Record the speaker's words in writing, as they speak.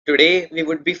Today, we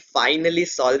would be finally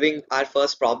solving our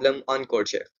first problem on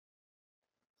CodeChef.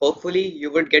 Hopefully,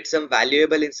 you would get some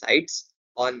valuable insights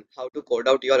on how to code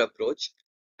out your approach,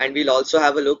 and we'll also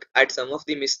have a look at some of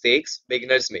the mistakes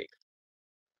beginners make.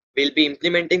 We'll be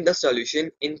implementing the solution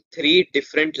in three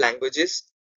different languages: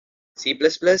 C++,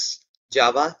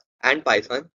 Java, and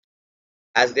Python,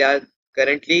 as they are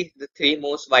currently the three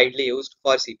most widely used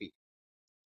for CP.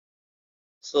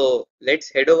 So,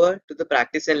 let's head over to the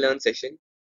practice and learn session,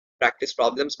 practice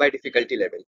problems by difficulty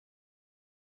level.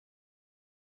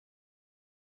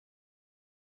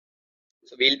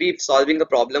 So we'll be solving a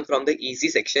problem from the easy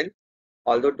section,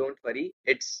 although don't worry,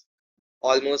 it's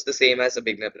almost the same as a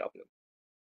beginner problem.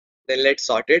 Then let's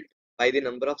sort it by the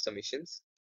number of submissions.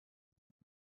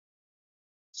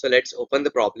 So let's open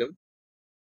the problem.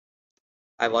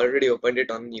 I've already opened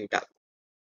it on new tab.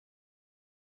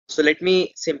 So let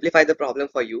me simplify the problem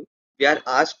for you. We are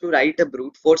asked to write a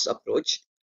brute force approach.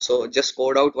 So just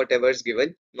code out whatever is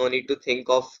given. No need to think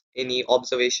of any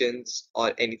observations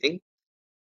or anything.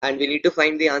 And we need to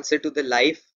find the answer to the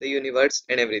life, the universe,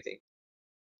 and everything.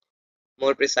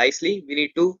 More precisely, we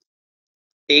need to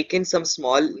take in some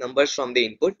small numbers from the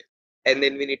input, and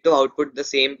then we need to output the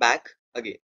same back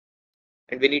again.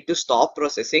 And we need to stop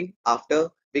processing after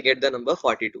we get the number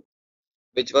 42,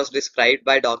 which was described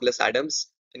by Douglas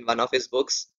Adams in one of his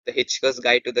books, The Hitchhiker's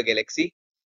Guide to the Galaxy,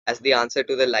 as the answer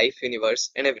to the life, universe,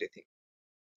 and everything.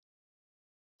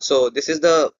 So this is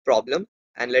the problem,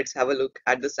 and let's have a look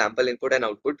at the sample input and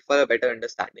output for a better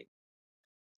understanding.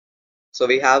 So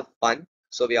we have 1,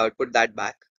 so we output that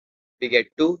back. We get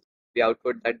 2, we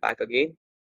output that back again.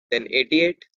 Then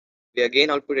 88, we again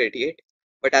output 88.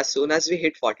 But as soon as we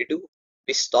hit 42,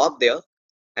 we stop there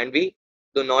and we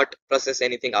do not process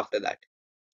anything after that.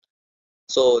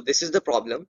 So this is the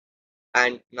problem.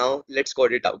 And now let's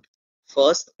code it out.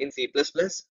 First, in C++,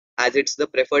 as it's the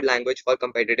preferred language for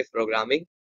competitive programming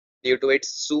due to its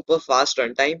super fast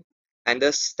runtime and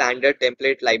the standard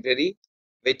template library,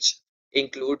 which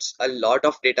includes a lot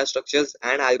of data structures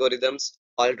and algorithms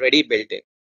already built in.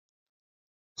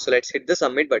 So let's hit the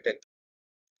submit button,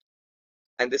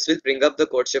 and this will bring up the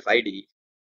CodeChef IDE.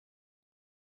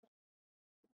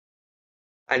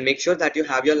 And make sure that you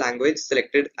have your language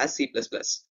selected as C++.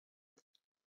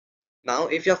 Now,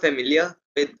 if you're familiar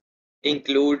with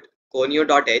include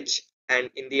conio.h and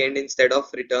in the end instead of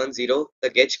return 0,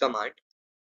 the getch command,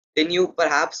 then you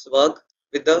perhaps work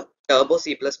with the Turbo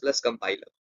C++ compiler.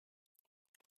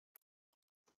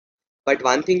 But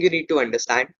one thing you need to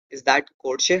understand is that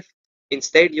CodeChef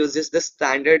instead uses the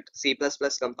standard C++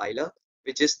 compiler,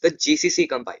 which is the GCC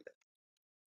compiler.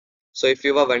 So if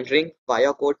you were wondering why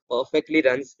your code perfectly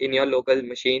runs in your local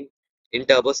machine in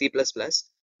Turbo C++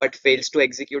 but fails to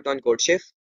execute on CodeChef,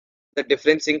 the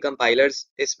difference in compilers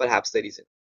is perhaps the reason.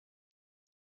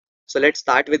 So let's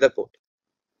start with the code.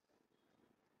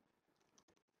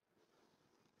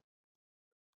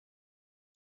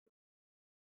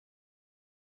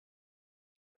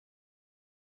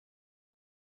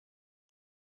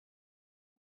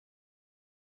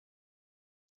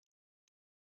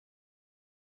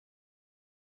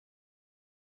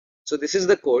 So this is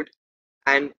the code,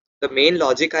 and the main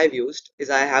logic I've used is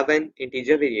I have an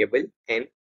integer variable n,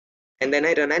 and then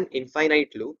I run an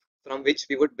infinite loop from which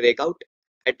we would break out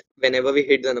at whenever we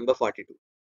hit the number 42.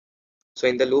 So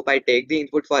in the loop, I take the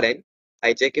input for n,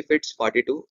 I check if it's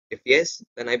 42. If yes,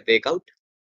 then I break out.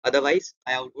 Otherwise,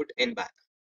 I output n back.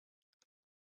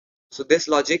 So this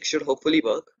logic should hopefully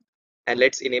work. And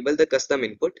let's enable the custom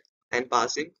input and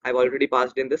passing. I've already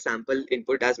passed in the sample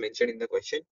input as mentioned in the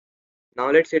question. Now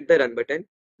let's hit the run button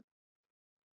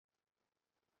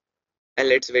and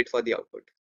let's wait for the output.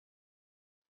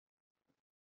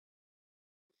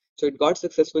 So it got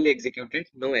successfully executed,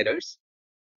 no errors,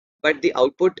 but the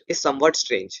output is somewhat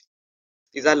strange.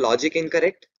 Is our logic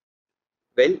incorrect?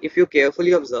 Well, if you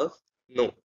carefully observe,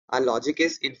 no, our logic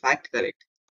is in fact correct.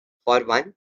 For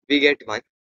 1, we get 1.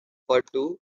 For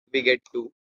 2, we get 2.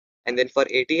 And then for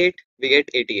 88, we get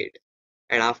 88.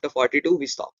 And after 42, we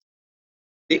stop.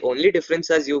 The only difference,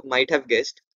 as you might have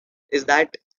guessed, is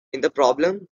that in the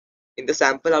problem, in the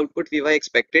sample output, we were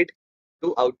expected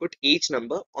to output each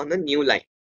number on a new line,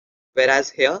 whereas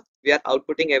here we are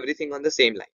outputting everything on the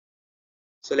same line.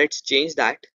 So let's change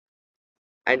that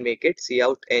and make it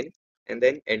cout n and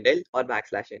then endl or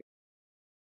backslash n.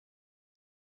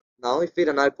 Now if we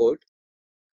run our code,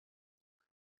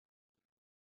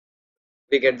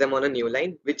 we get them on a new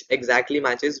line, which exactly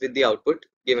matches with the output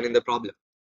given in the problem.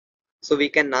 So we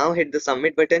can now hit the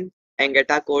submit button and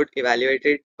get our code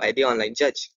evaluated by the online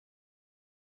judge.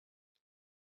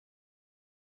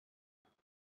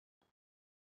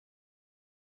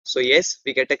 So yes,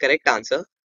 we get a correct answer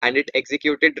and it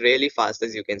executed really fast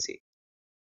as you can see.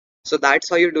 So that's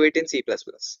how you do it in C++.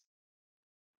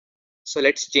 So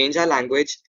let's change our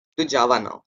language to Java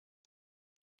now.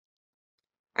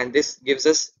 And this gives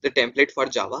us the template for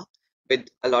Java with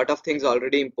a lot of things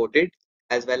already imported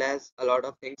as well as a lot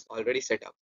of things already set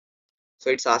up.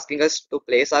 So it's asking us to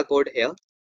place our code here.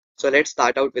 So let's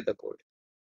start out with the code.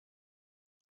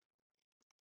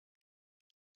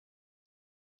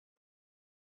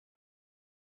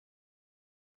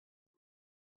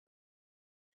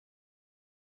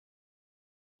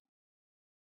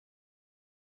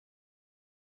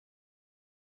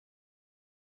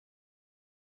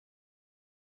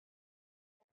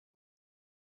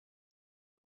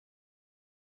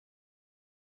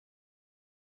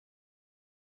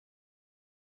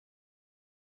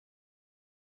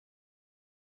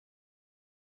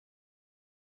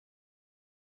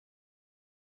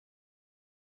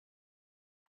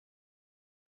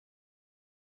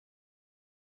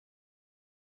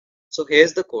 So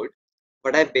here's the code.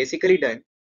 What I've basically done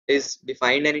is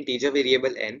defined an integer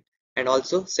variable n and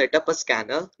also set up a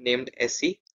scanner named sc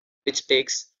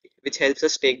which helps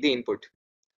us take the input.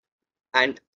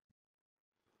 And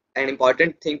an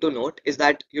important thing to note is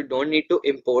that you don't need to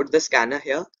import the scanner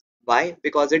here. Why?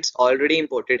 Because it's already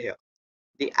imported here.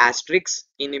 The asterisk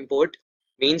in import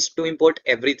means to import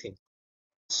everything.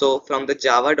 So from the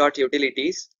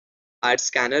java.utilities, our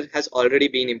scanner has already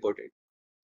been imported.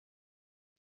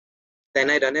 Then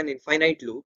I run an infinite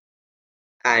loop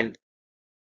and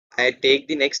I take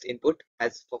the next input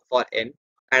as for n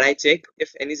and I check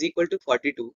if n is equal to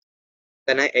 42.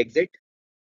 Then I exit.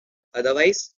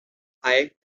 Otherwise, I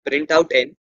print out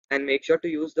n and make sure to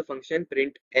use the function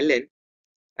print ln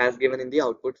as given in the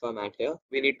output format here.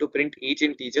 We need to print each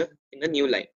integer in a new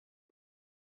line.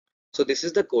 So this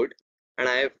is the code and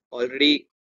I have already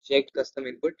checked custom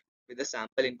input with the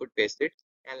sample input pasted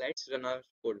and let's run our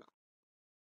code now.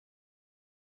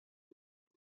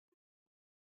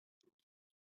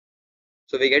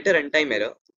 So we get a runtime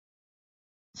error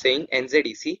saying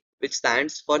NZEC which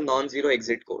stands for non-zero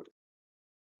exit code.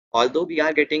 Although we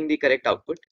are getting the correct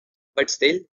output, but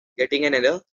still getting an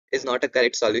error is not a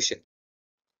correct solution.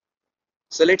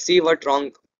 So let's see what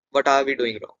are we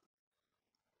doing wrong.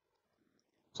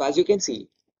 So as you can see,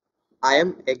 I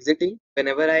am exiting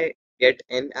whenever I get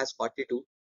n as 42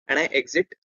 and I exit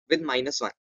with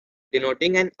 -1,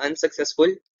 denoting an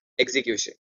unsuccessful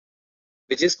execution,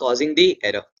 which is causing the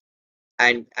error.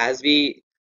 And as we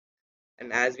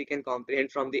can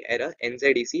comprehend from the error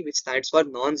NZEC, which stands for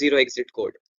non-zero exit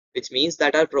code, which means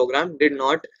that our program did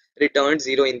not return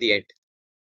 0 in the end,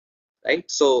 right?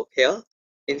 So here,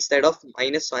 instead of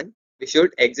 -1, we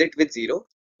should exit with 0,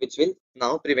 which will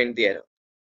now prevent the error.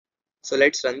 So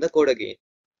let's run the code again.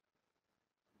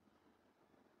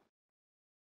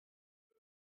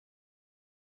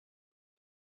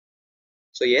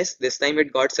 So yes, this time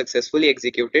it got successfully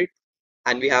executed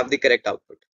and we have the correct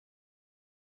output.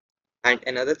 And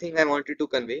another thing I wanted to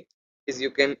convey is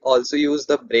you can also use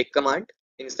the break command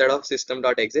instead of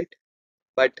system.exit.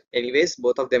 But anyways,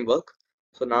 both of them work.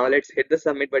 So now let's hit the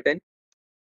submit button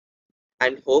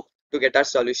and hope to get our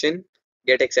solution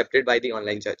get accepted by the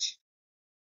online judge.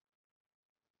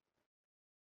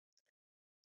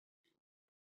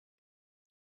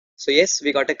 So yes,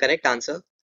 we got a correct answer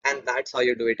and that's how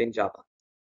you do it in Java.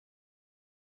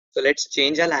 So let's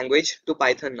change our language to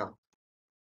Python now.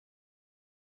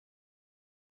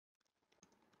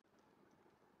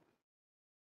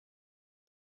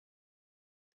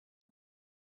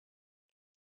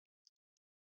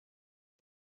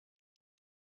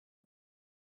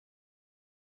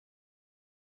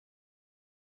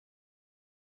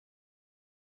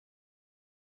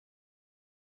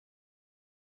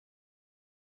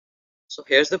 So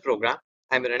here's the program.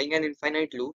 I'm running an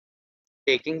infinite loop,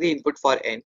 taking the input for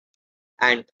n,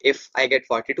 and if I get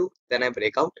 42, then I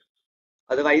break out.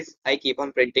 Otherwise, I keep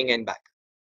on printing n back.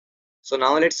 So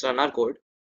now let's run our code.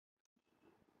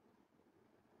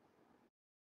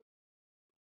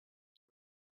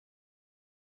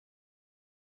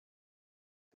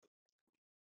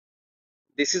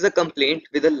 This is a complaint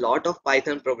with a lot of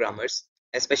Python programmers,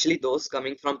 especially those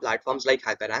coming from platforms like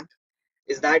HackerRank,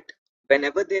 is that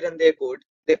whenever they run their code,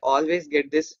 they always get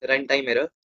this runtime error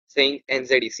saying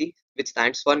NZEC, which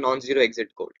stands for non-zero exit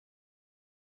code.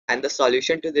 And the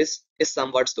solution to this is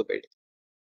somewhat stupid.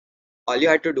 All you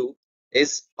have to do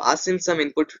is pass in some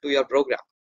input to your program.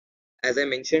 As I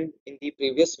mentioned in the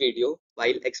previous video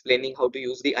while explaining how to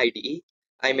use the IDE,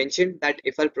 I mentioned that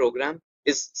if our program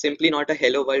is simply not a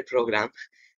hello world program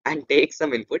and takes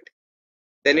some input,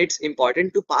 then it's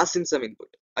important to pass in some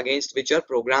input against which your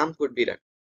program could be run.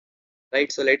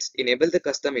 right? So let's enable the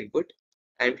custom input.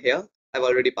 And here I've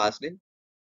already passed in.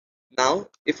 Now,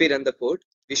 if we run the code,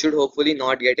 we should hopefully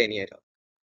not get any error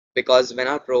because when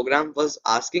our program was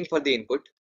asking for the input,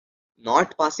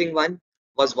 not passing one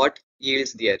was what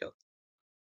yields the error.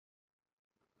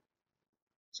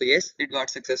 So yes, it got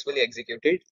successfully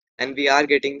executed and we are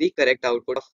getting the correct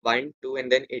output of 1, 2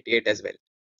 and then 88 as well.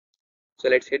 So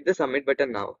let's hit the submit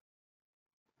button now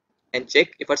and check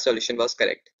if our solution was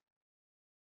correct.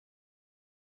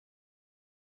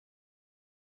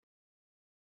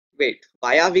 Wait,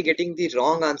 why are we getting the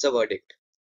wrong answer verdict?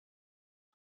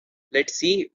 Let's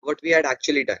see what we had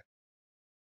actually done.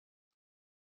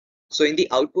 So in the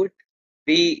output,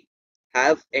 we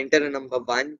have enter a number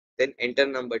 1, then enter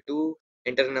number 2,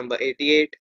 enter a number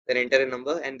 88, then enter a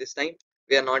number, and this time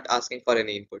we are not asking for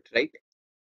any input, right?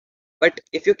 But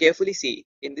if you carefully see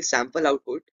in the sample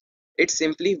output, it's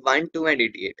simply 1, 2, and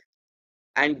 88.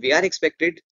 And we are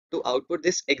expected to output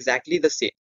this exactly the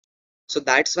same. So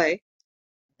that's why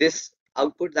this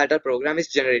output that our program is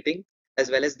generating,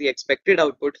 as well as the expected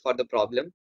output for the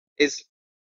problem, is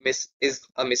is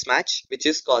a mismatch, which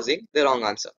is causing the wrong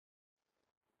answer.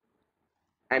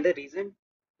 And the reason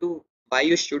to why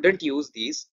you shouldn't use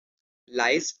these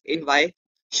lies in why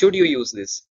should you use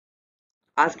this.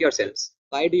 Ask yourselves,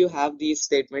 why do you have these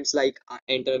statements like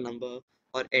enter a number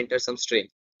or enter some string?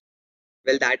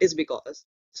 Well, that is because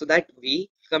so that we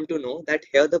come to know that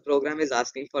here the program is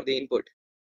asking for the input,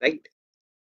 right?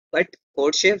 But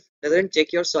CodeChef doesn't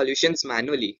check your solutions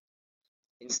manually.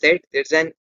 Instead, there's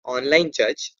an online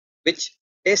judge which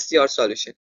tests your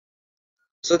solution.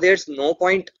 So there's no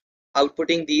point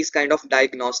outputting these kind of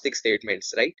diagnostic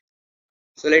statements, right?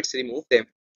 So let's remove them.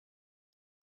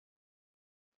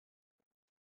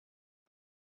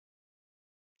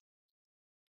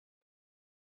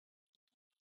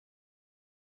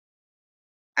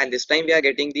 And this time we are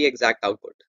getting the exact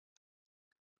output.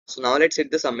 So now let's hit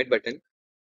the submit button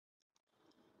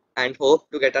and hope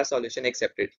to get our solution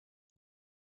accepted.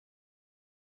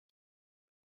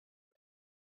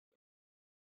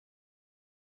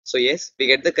 So yes, we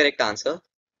get the correct answer.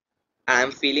 I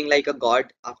am feeling like a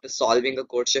god after solving a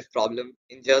CodeChef problem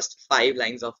in just 5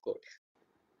 lines of code,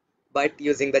 but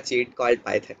using the cheat called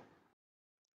Python.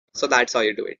 So that's how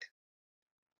you do it.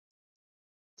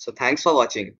 So thanks for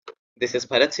watching. This is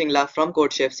Bharat Singla from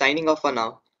CodeChef signing off for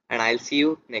now, and I'll see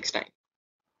you next time.